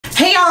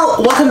Hey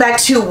y'all, welcome back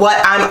to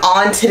what I'm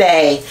on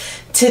today.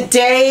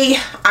 Today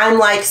I'm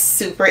like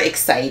super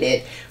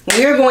excited.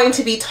 We are going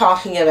to be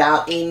talking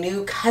about a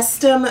new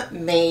custom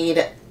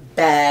made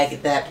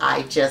bag that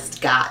I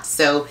just got.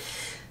 So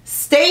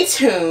stay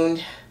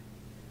tuned.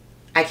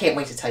 I can't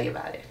wait to tell you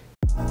about it.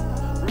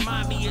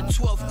 Remind me of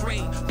 12th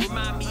grade,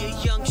 remind me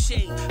of young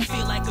shade,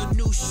 feel like a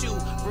new shoe,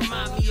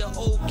 remind me of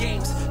old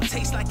games,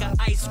 taste like an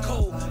ice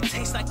cold,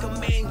 taste like a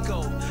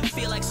mango,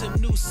 feel like some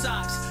new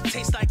socks,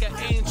 taste like an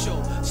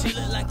angel, she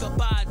look like a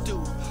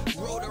Badu.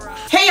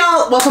 Hey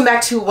y'all, welcome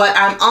back to what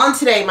I'm on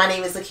today. My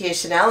name is Lakia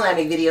Chanel and I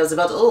make videos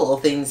about all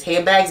things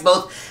handbags,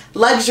 both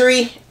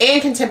luxury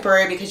and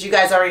contemporary, because you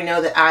guys already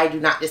know that I do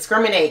not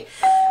discriminate.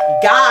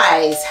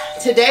 Guys,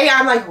 today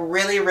I'm like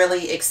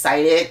really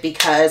excited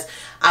because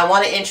I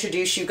want to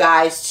introduce you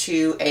guys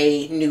to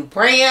a new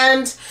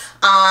brand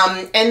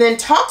and then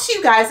talk to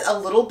you guys a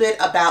little bit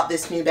about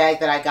this new bag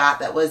that I got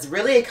that was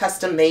really a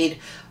custom made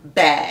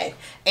bag.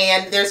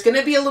 And there's going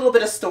to be a little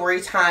bit of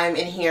story time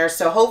in here,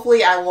 so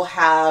hopefully I will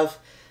have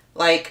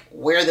like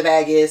where the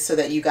bag is so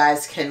that you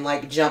guys can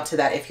like jump to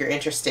that if you're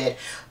interested.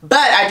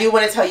 But I do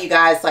want to tell you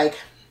guys like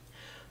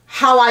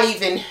how I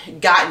even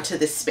got into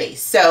this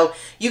space. So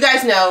you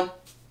guys know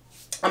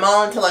I'm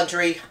all into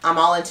luxury, I'm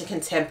all into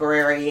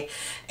contemporary,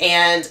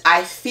 and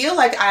I feel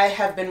like I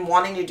have been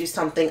wanting to do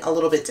something a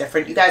little bit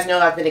different. You guys know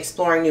I've been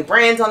exploring new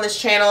brands on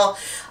this channel,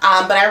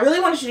 but I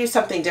really wanted to do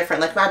something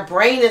different. Like my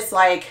brain is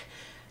like,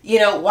 you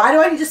know, why do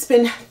I need to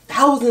spend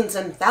thousands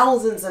and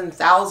thousands and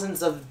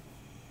thousands of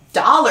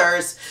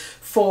dollars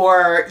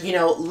for, you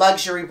know,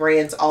 luxury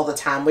brands all the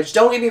time? Which,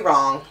 don't get me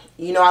wrong,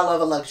 you know I love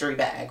a luxury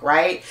bag,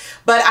 right?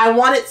 But I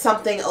wanted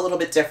something a little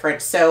bit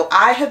different. So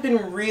I have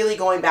been really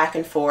going back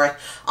and forth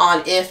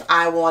on if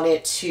I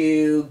wanted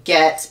to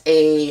get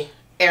a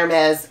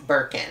Hermes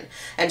Birkin.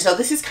 And so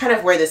this is kind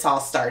of where this all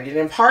started.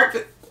 And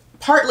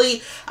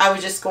partly I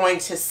was just going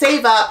to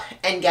save up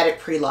and get it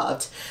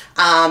pre-loved.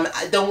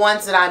 The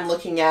ones that I'm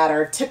looking at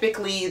are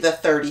typically the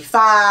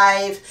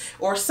 35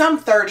 or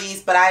some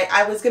 30s, but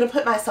I was going to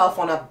put myself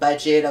on a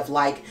budget of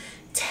like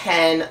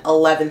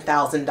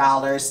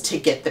 $11,000 to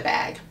get the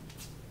bag.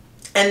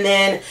 And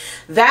then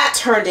that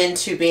turned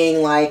into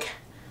being like,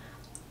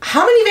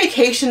 how many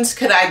vacations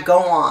could I go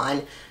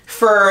on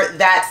for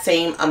that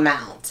same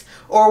amount?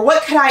 Or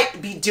what could I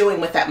be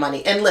doing with that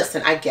money? And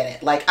listen, I get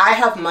it. Like, I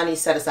have money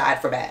set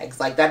aside for bags.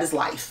 Like, that is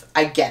life.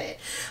 I get it.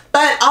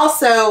 But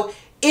also,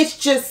 it's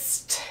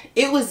just,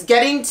 it was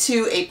getting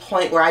to a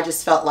point where I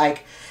just felt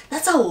like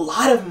that's a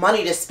lot of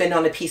money to spend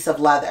on a piece of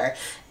leather.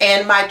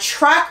 And my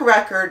track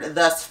record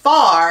thus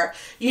far,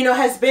 you know,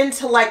 has been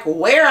to like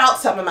wear out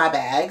some of my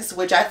bags,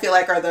 which I feel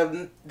like are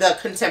the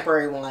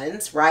contemporary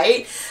ones,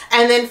 right?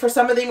 And then for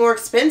some of the more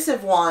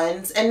expensive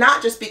ones, and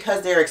not just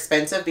because they're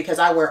expensive, because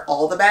I wear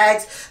all the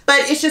bags,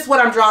 but it's just what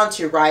I'm drawn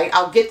to, right?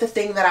 I'll get the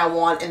thing that I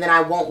want and then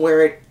I won't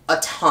wear it a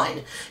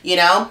ton, you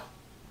know?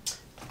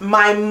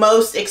 My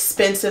most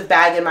expensive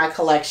bag in my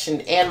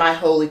collection and my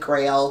holy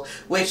grail,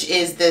 which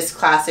is this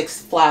classic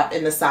flap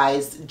in the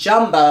size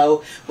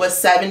jumbo, was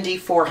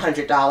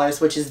 $7,400,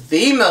 which is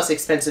the most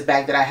expensive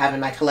bag that I have in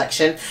my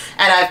collection.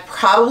 And I've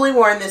probably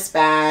worn this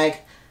bag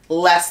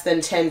less than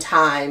 10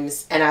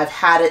 times, and I've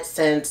had it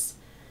since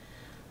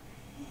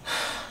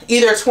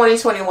either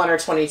 2021 or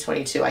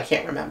 2022. I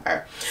can't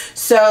remember.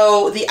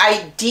 So the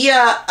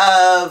idea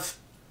of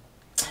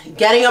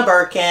getting a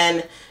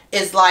Birkin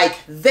is like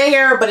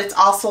there, but it's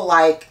also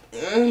like,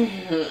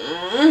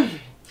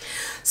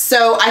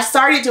 So I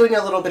started doing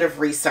a little bit of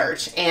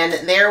research, and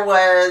there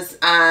was,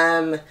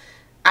 I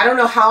don't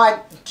know how I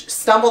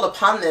stumbled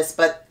upon this,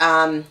 but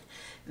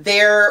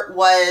there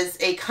was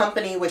a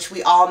company which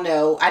we all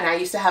know, and I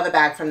used to have a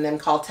bag from them,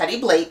 called Teddy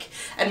Blake.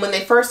 And when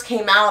they first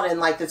came out in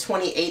like the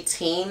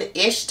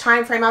 2018-ish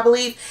time frame, I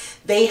believe,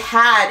 they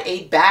had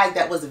a bag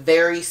that was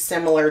very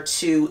similar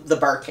to the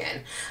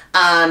Birkin.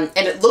 And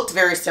it looked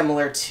very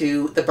similar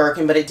to the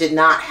Birkin, but it did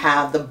not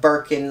have the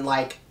Birkin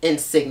like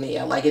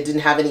insignia. Like, it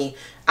didn't have any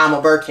I'm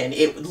a Birkin.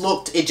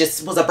 It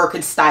just was a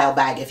Birkin style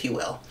bag, if you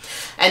will.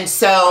 And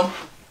so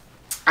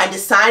I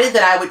decided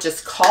that I would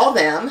just call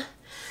them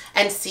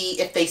and see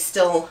if they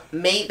still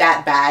made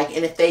that bag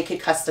and if they could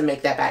custom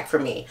make that bag for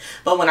me.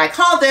 But when I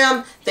called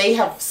them, they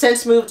have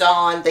since moved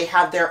on. They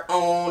have their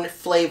own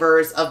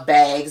flavors of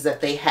bags that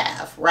they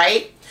have,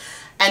 right?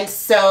 And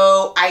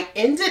so I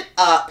ended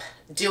up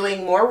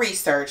doing more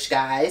research,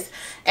 guys,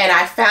 and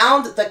I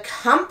found the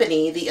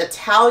company, the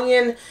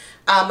Italian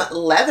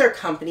leather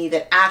company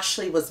that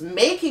actually was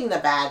making the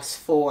bags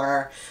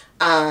for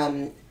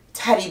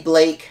Teddy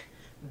Blake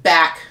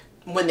back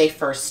when they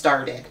first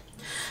started.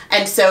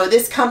 And so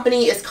this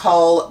company is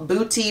called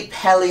Butti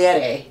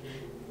Pelliere.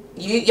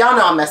 y'all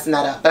know I'm messing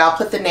that up, but I'll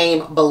put the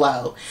name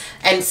below.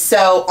 And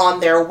so on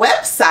their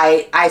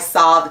website, I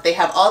saw that they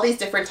have all these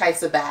different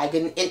types of bag,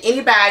 and in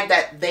any bag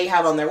that they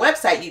have on their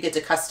website, you get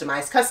to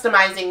customize.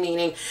 Customizing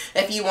meaning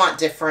if you want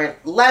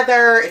different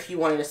leather, if you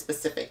wanted a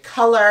specific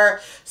color,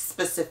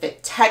 specific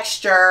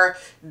texture,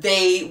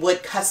 they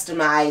would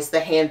customize the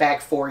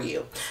handbag for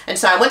you. And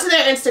so I went to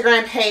their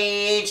Instagram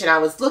page and I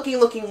was looking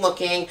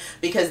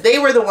because they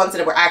were the ones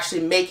that were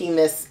actually making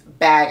this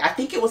bag. I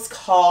think it was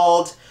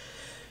called,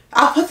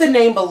 I'll put the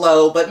name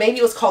below, but maybe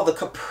it was called the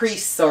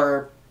Caprice,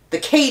 or the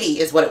Katie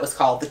is what it was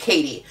called, the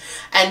Katie.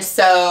 And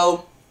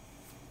so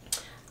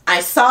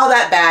I saw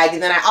that bag,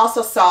 and then I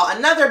also saw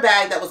another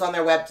bag that was on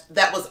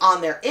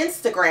their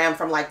Instagram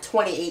from like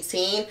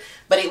 2018,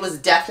 but it was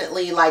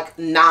definitely like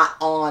not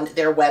on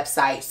their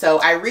website. So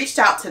I reached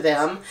out to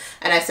them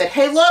and I said,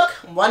 hey,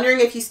 look, I'm wondering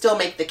if you still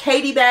make the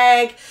Katie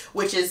bag,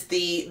 which is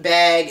the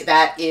bag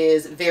that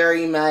is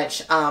very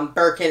much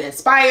Birkin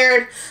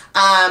inspired.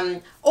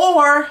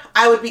 Or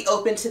I would be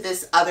open to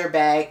this other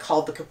bag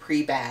called the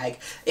Capri bag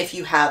if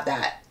you have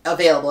that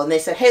available. And they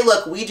said, hey,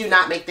 look, we do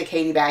not make the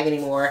Katie bag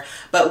anymore,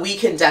 but we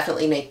can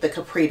definitely make the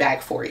Capri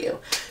bag for you.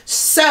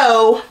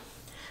 So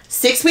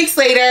 6 weeks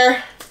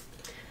later,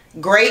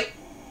 great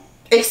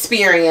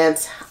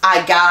experience,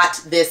 I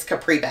got this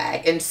Capri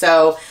bag. And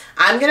so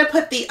I'm going to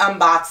put the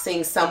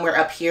unboxing somewhere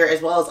up here,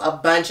 as well as a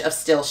bunch of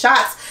still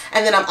shots.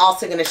 And then I'm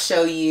also going to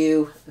show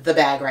you the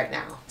bag right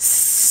now.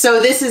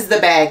 So this is the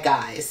bag,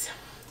 guys.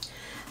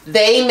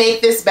 They make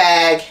this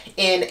bag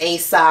in a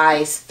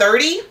size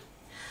 30,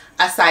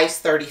 a size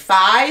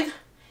 35,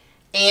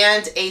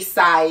 and a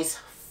size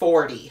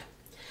 40.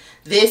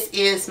 This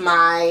is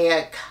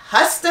my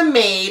custom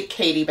made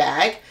Katie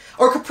bag,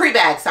 or Capri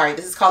bag, sorry.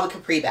 This is called the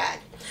Capri bag.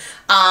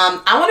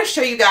 I want to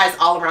show you guys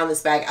all around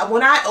this bag.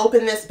 When I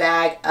opened this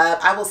bag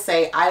up, I will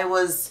say I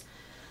was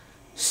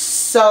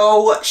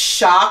so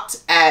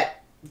shocked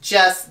at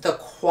just the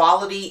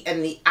quality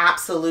and the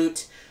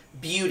absolute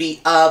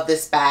beauty of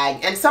this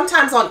bag. And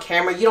sometimes on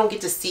camera you don't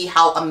get to see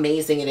how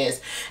amazing it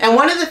is. And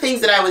one of the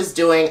things that I was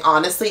doing,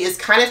 honestly, is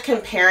kind of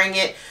comparing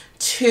it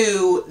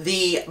to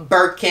the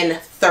Birkin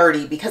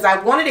 30, because I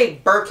wanted a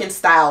Birkin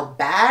style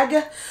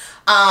bag,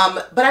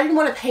 but I didn't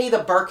want to pay the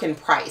Birkin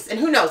price. And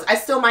who knows, I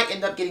still might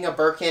end up getting a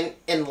Birkin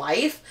in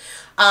life.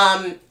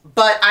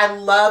 But I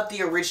love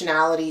the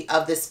originality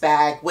of this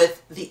bag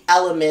with the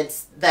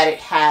elements that it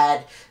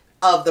had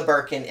of the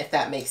Birkin, if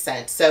that makes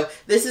sense. So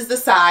this is the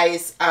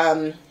size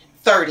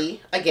 30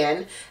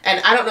 again,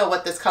 and I don't know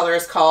what this color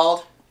is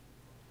called.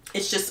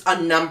 It's just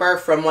a number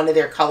from one of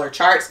their color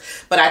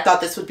charts, but I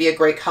thought this would be a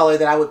great color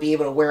that I would be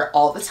able to wear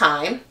all the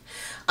time.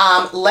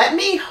 Let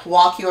me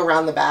walk you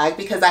around the bag,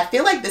 because I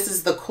feel like this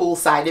is the cool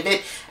side of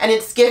it, and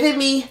it's giving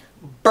me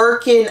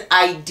Birkin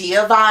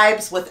idea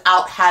vibes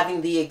without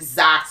having the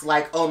exact,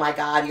 like, oh my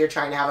god, you're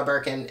trying to have a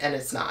Birkin and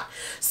it's not.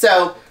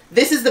 So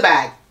this is the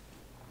bag.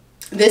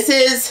 This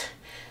is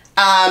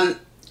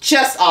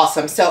just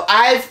awesome. So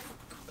I've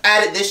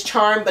added this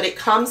charm, but it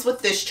comes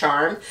with this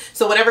charm.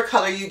 So whatever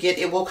color you get,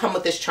 it will come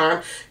with this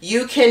charm.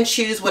 You can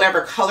choose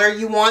whatever color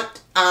you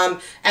want, and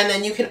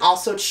then you can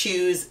also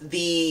choose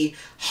the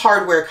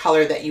hardware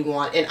color that you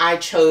want. And I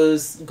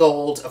chose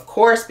gold, of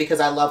course, because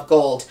I love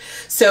gold.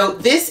 So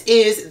this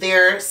is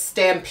their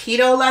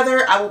Stampedo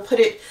leather. I will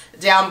put it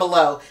down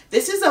below.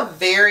 This is a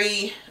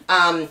very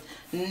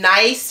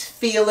nice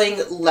feeling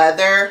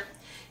leather.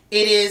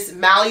 It is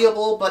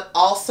malleable, but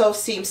also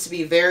seems to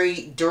be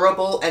very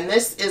durable. And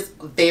this is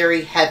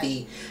very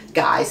heavy,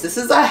 guys. This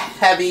is a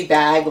heavy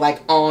bag,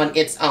 like on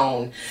its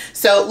own.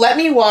 So let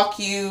me walk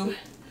you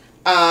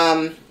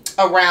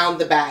around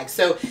the bag.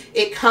 So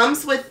it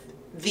comes with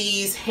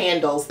these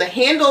handles. The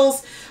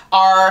handles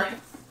are,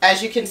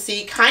 as you can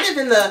see, kind of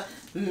in the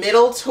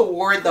middle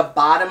toward the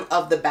bottom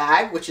of the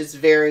bag, which is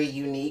very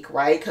unique,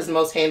 right? Because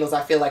most handles,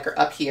 I feel like, are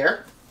up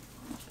here.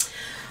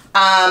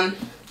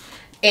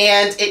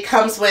 And it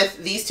comes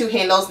with these two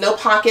handles, no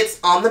pockets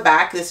on the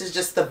back. This is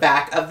just the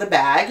back of the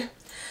bag.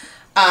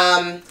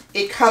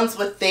 It comes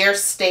with their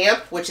stamp,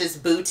 which is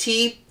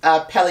booty,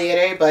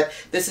 Pelliere, but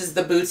this is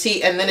the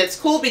booty. And then it's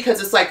cool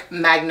because it's like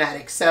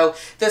magnetic. So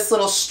this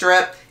little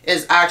strip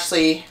is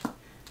actually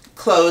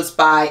closed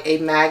by a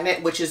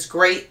magnet, which is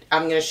great.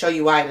 I'm going to show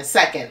you why in a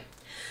second.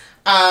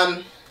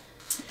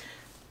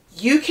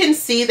 You can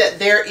see that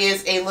there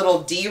is a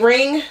little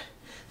D-ring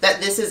that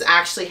this is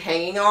actually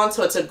hanging on.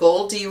 So it's a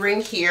gold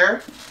D-ring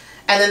here.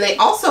 And then they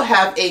also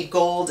have a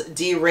gold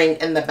D-ring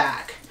in the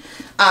back.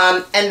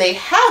 And they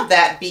have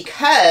that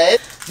because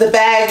the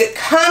bag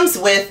comes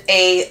with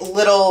a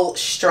little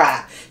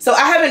strap. So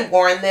I haven't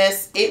worn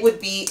this. It would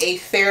be a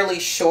fairly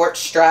short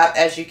strap,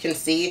 as you can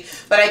see.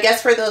 But I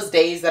guess for those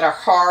days that are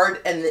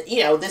hard and,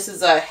 you know, this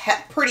is a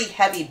pretty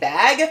heavy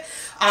bag,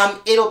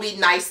 it'll be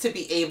nice to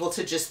be able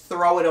to just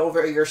throw it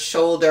over your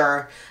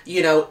shoulder,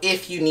 you know,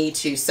 if you need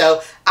to.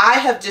 So I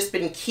have just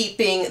been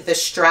keeping the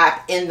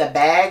strap in the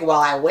bag while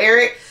I wear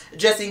it,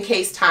 just in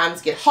case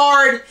times get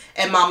hard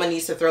and mama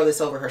needs to throw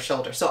this over her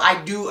shoulder. So I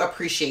do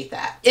appreciate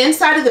that.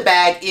 Inside of the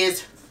bag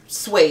is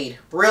suede,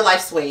 real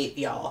life suede,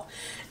 y'all.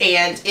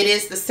 And it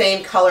is the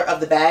same color of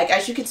the bag.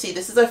 As you can see,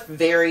 this is a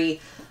very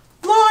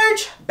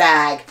large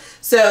bag.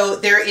 So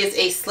there is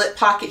a slip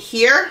pocket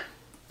here.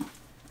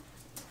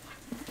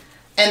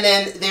 And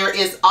then there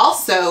is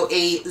also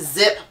a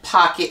zip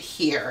pocket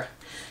here.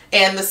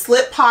 And the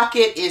slip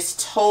pocket is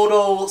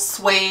total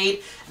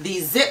suede. The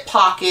zip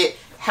pocket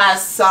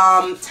has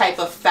some type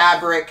of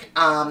fabric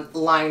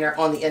liner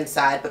on the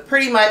inside, but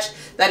pretty much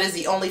that is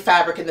the only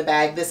fabric in the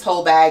bag. This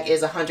whole bag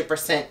is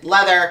 100%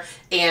 leather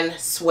and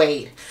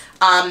suede.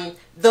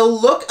 The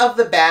look of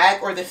the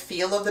bag, or the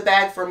feel of the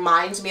bag,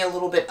 reminds me a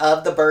little bit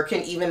of the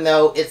Birkin, even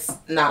though it's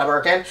not a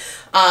Birkin.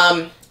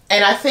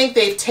 And I think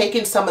they've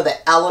taken some of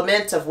the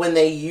elements of when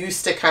they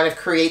used to kind of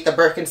create the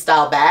Birkin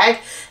style bag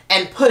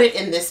and put it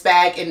in this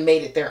bag and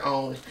made it their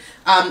own.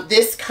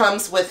 This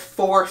comes with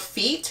 4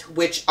 feet,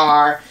 which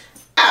are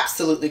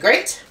absolutely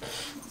great.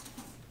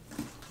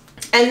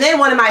 And then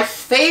one of my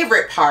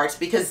favorite parts,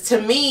 because to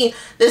me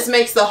this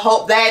makes the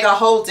whole bag a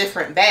whole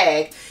different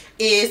bag,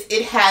 is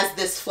it has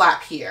this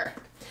flap here.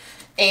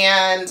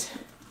 And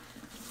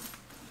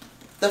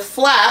the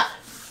flap,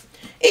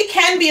 it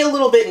can be a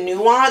little bit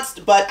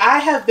nuanced, but I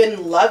have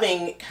been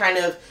loving kind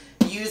of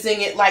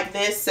using it like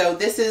this. So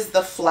this is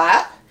the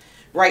flap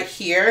right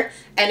here,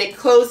 and it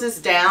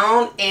closes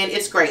down, and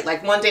it's great.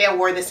 Like one day I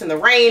wore this in the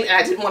rain and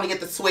I didn't want to get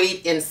the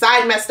suede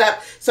inside messed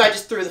up, so I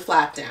just threw the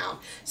flap down.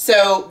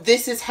 So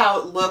this is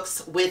how it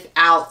looks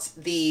without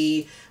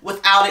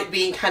it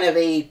being kind of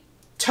a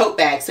tote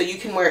bag. So you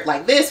can wear it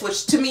like this,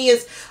 which to me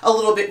is a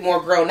little bit more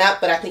grown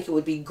up, but I think it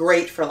would be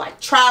great for like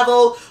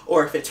travel,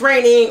 or if it's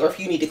raining, or if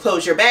you need to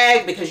close your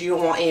bag because you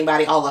don't want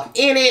anybody all up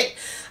in it.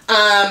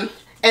 And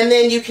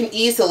then you can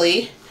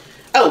easily,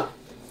 oh,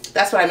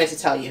 that's what I meant to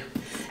tell you.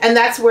 And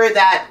that's where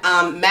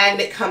that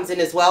magnet comes in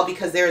as well,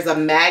 because there's a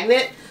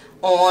magnet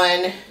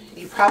on,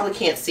 you probably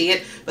can't see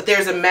it, but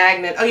there's a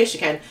magnet, oh yes you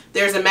can,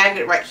 there's a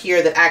magnet right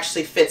here that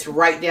actually fits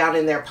right down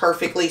in there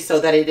perfectly so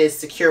that it is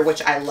secure,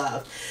 which I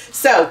love.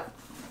 So,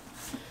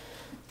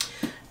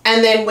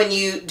 and then when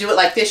you do it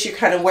like this, you're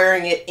kind of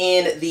wearing it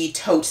in the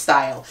tote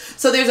style.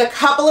 So there's a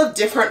couple of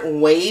different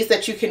ways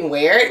that you can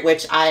wear it,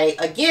 which I,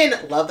 again,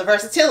 love the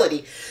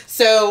versatility.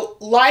 So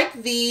like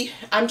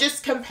I'm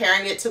just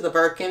comparing it to the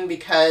Birkin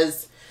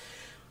because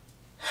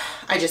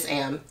I just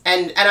am.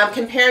 And I'm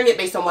comparing it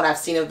based on what I've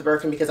seen of the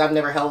Birkin because I've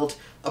never held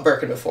a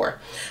Birkin before.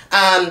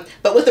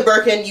 But with the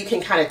Birkin, you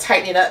can kind of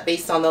tighten it up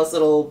based on those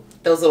little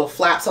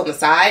flaps on the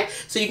side.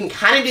 So you can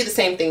kind of do the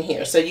same thing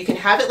here. So you can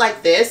have it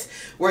like this,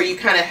 where you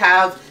kind of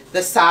have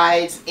the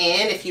sides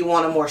in if you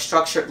want a more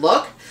structured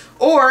look,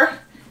 or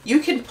you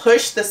can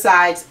push the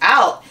sides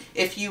out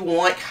if you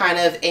want kind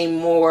of a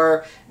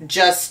more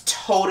just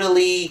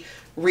totally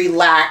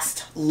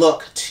relaxed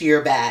look to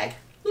your bag.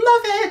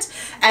 Love it.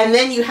 And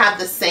then you have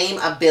the same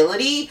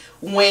ability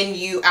when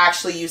you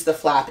actually use the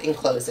flap and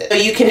close it. So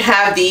you can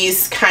have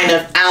these kind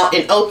of out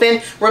and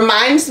open.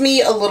 Reminds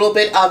me a little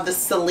bit of the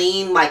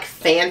Celine like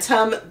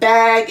Phantom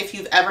bag, if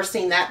you've ever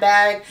seen that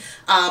bag,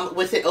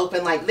 with it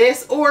open like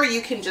this, or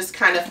you can just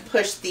kind of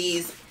push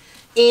these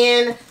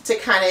in to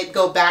kind of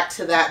go back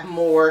to that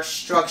more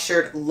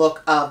structured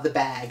look of the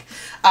bag.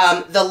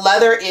 The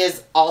leather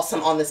is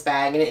awesome on this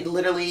bag, and it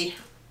literally,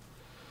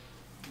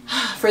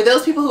 for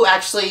those people who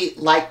actually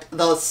like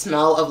the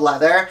smell of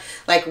leather,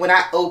 like when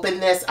I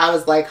opened this, I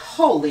was like,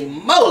 holy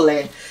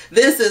moly,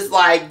 this is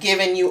like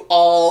giving you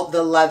all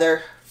the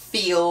leather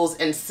feels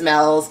and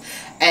smells.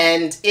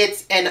 And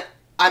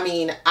I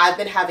mean, I've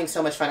been having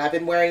so much fun. I've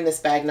been wearing this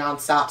bag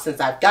nonstop since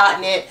I've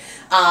gotten it,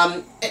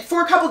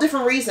 for a couple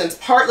different reasons.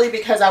 Partly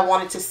because I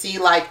wanted to see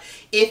like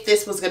if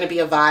this was going to be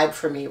a vibe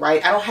for me,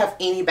 right? I don't have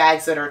any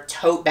bags that are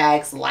tote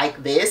bags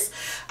like this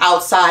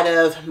outside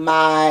of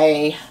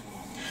my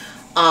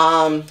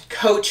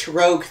Coach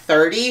Rogue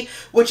 30,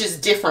 which is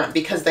different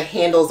because the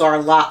handles are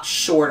a lot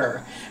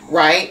shorter,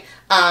 right?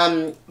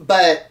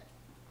 But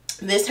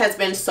this has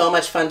been so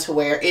much fun to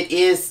wear. It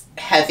is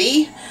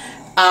heavy,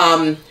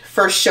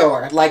 for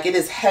sure. Like, it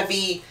is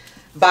heavy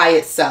by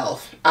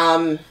itself.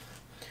 I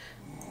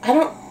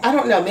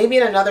don't know, maybe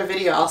in another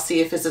video I'll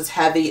see if it's as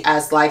heavy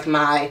as like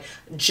my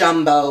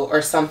Jumbo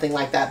or something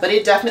like that, but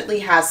it definitely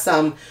has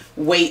some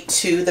weight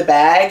to the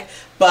bag.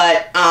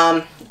 But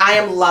I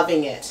am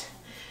loving it.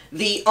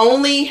 The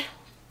only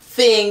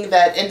thing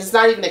that, and it's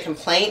not even a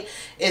complaint,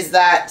 is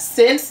that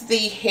since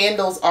the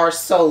handles are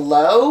so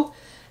low,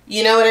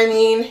 you know what I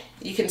mean?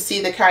 You can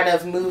see the kind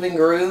of move and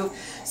groove.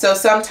 So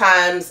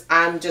sometimes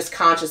I'm just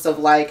conscious of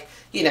like,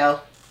 you know,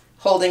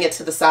 holding it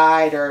to the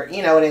side, or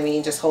you know what I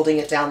mean, just holding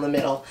it down the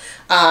middle.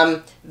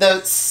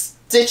 The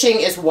stitching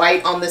is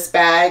white on this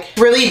bag.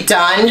 Really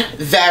done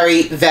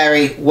very,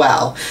 very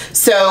well.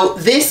 So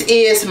this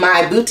is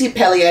my Boutique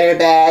Pelliere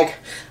bag.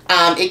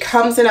 It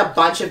comes in a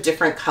bunch of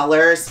different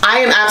colors. I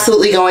am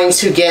absolutely going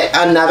to get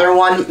another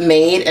one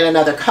made in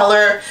another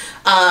color.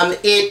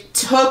 It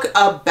took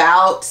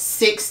about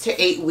 6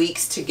 to 8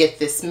 weeks to get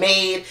this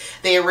made.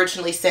 They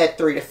originally said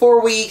 3 to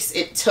 4 weeks.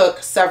 It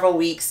took several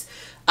weeks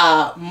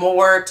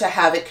more to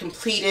have it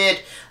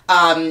completed.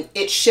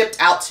 It shipped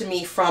out to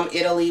me from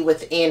Italy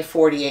within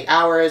 48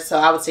 hours, so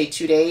I would say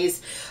 2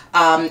 days.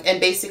 And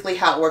basically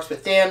how it works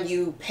with them,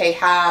 you pay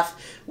half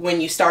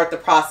when you start the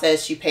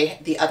process, you pay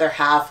the other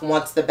half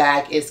once the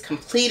bag is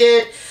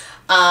completed.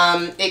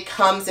 It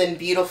comes in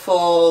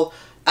beautiful,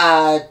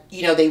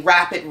 you know, they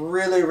wrap it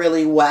really,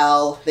 really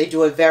well. They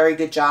do a very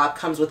good job.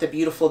 Comes with a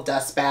beautiful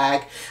dust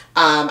bag.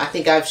 I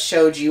think I've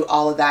showed you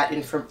all of that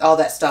all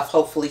that stuff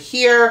hopefully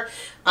here.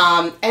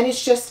 And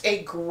it's just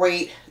a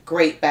great,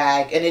 great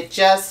bag. And it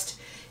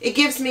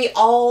gives me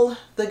all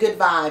the good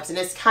vibes. And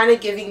it's kind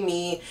of giving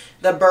me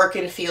the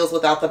Birkin feels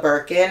without the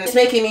Birkin. It's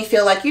making me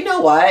feel like, you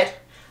know what?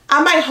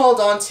 I might hold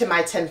on to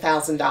my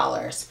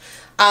 $10,000.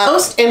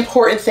 Most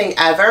important thing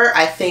ever,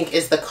 I think,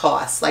 is the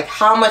cost. Like,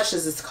 how much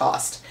does this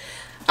cost?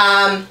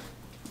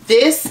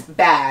 This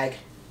bag,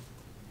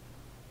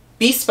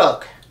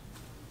 Bespoke,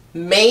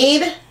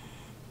 made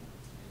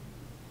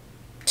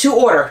to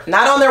order,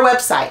 not on their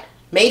website,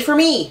 made for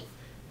me,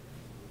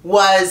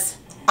 was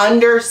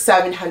under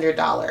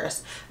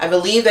 $700. I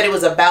believe that it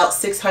was about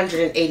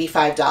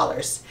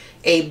 $685.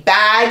 A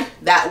bag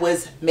that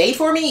was made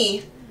for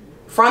me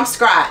from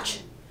scratch,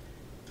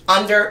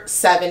 under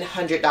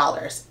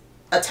 $700.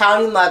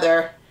 Italian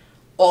leather,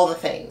 all the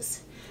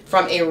things,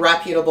 from a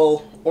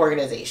reputable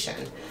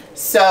organization.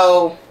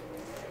 So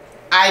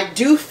I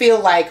do feel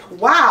like,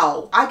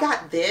 wow, I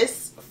got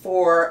this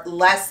for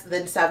less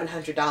than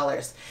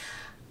 $700.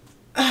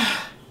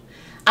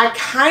 I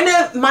kind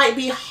of might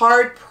be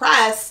hard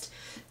pressed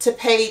to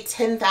pay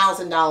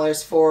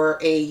 $10,000 for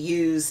a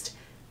used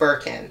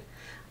Birkin,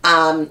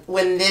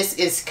 when this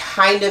is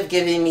kind of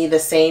giving me the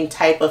same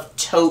type of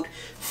tote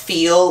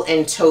feel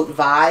and tote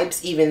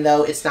vibes, even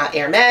though it's not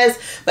Hermes,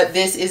 but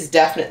this is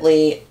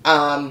definitely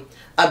a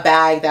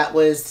bag that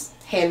was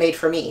handmade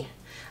for me.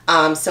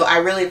 So I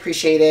really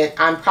appreciate it.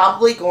 I'm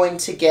probably going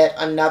to get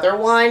another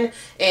one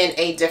in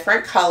a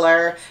different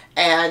color,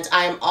 and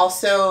I'm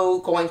also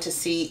going to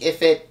see if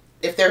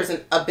there's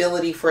an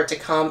ability for it to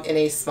come in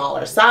a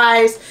smaller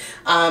size.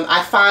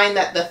 I find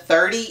that the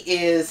 30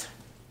 is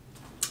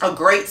a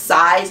great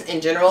size in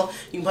general.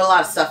 You can put a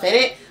lot of stuff in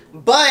it,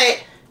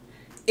 but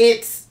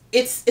it's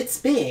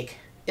big.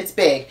 It's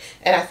big.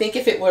 And I think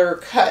if it were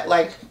cut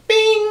like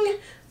bing,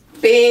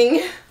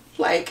 bing,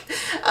 like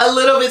a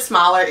little bit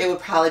smaller, it would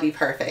probably be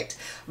perfect.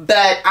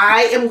 But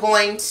I am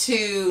going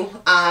to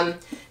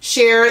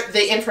share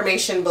the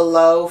information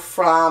below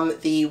from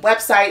the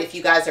website if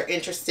you guys are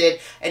interested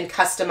in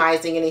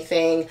customizing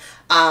anything,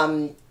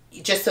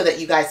 just so that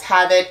you guys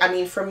have it. I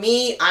mean, for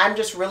me, I'm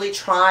just really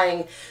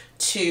trying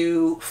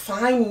to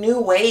find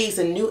new ways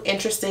and new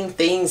interesting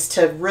things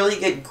to really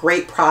get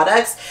great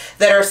products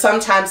that are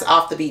sometimes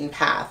off the beaten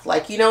path.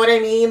 Like, you know what I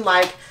mean?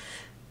 Like,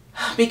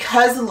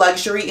 because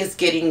luxury is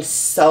getting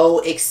so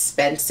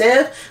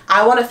expensive,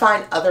 I want to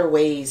find other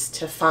ways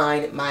to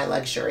find my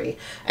luxury.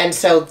 And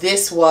so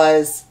this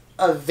was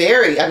a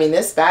very, I mean,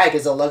 this bag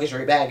is a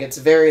luxury bag. It's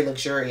very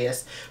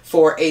luxurious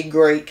for a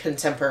great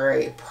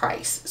contemporary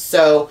price.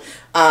 So,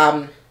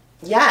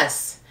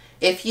 yes,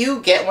 if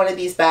you get one of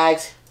these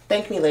bags,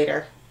 thank me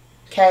later,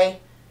 okay?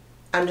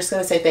 I'm just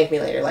going to say thank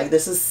me later. Like,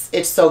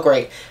 it's so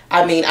great.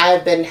 I mean, I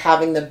have been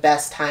having the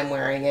best time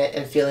wearing it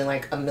and feeling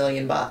like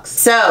 $1,000,000.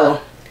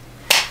 So,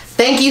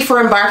 thank you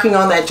for embarking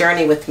on that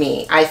journey with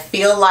me. I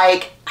feel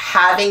like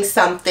having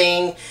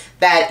something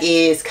that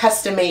is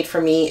custom made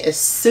for me is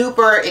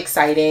super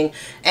exciting,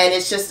 and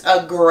it's just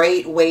a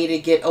great way to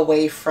get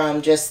away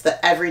from just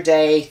the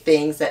everyday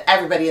things that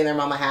everybody and their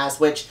mama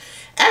has, which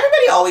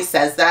everybody always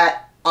says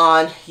that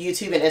on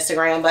YouTube and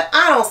Instagram, but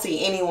I don't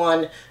see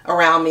anyone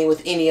around me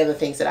with any of the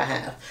things that I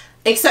have,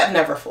 except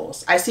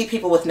Neverfulls. I see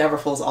people with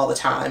Neverfulls all the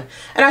time,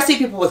 and I see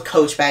people with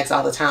Coach bags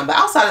all the time, but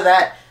outside of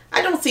that,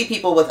 I don't see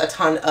people with a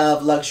ton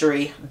of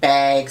luxury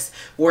bags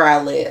where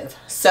I live.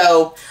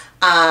 So,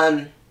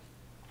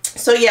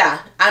 so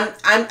yeah,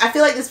 I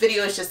feel like this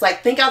video is just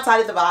like, think outside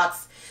of the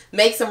box,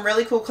 make some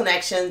really cool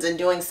connections and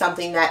doing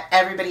something that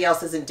everybody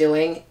else isn't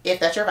doing, if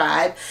that's your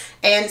vibe,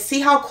 and see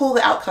how cool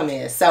the outcome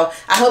is. So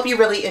I hope you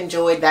really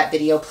enjoyed that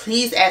video.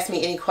 Please ask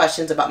me any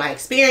questions about my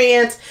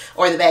experience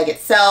or the bag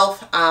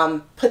itself.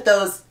 Put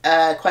those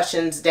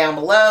questions down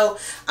below.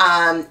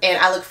 And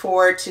I look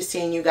forward to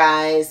seeing you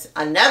guys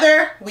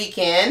another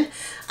weekend.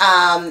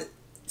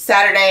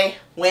 Saturday,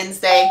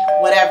 Wednesday,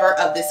 whatever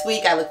of this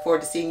week. I look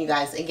forward to seeing you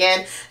guys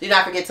again. Do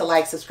not forget to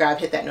like, subscribe,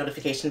 hit that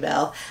notification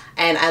bell.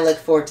 And I look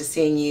forward to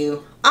seeing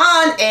you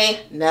on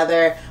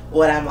another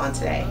What I'm On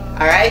Today.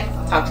 All right?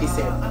 Talk to you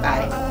soon.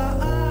 Bye.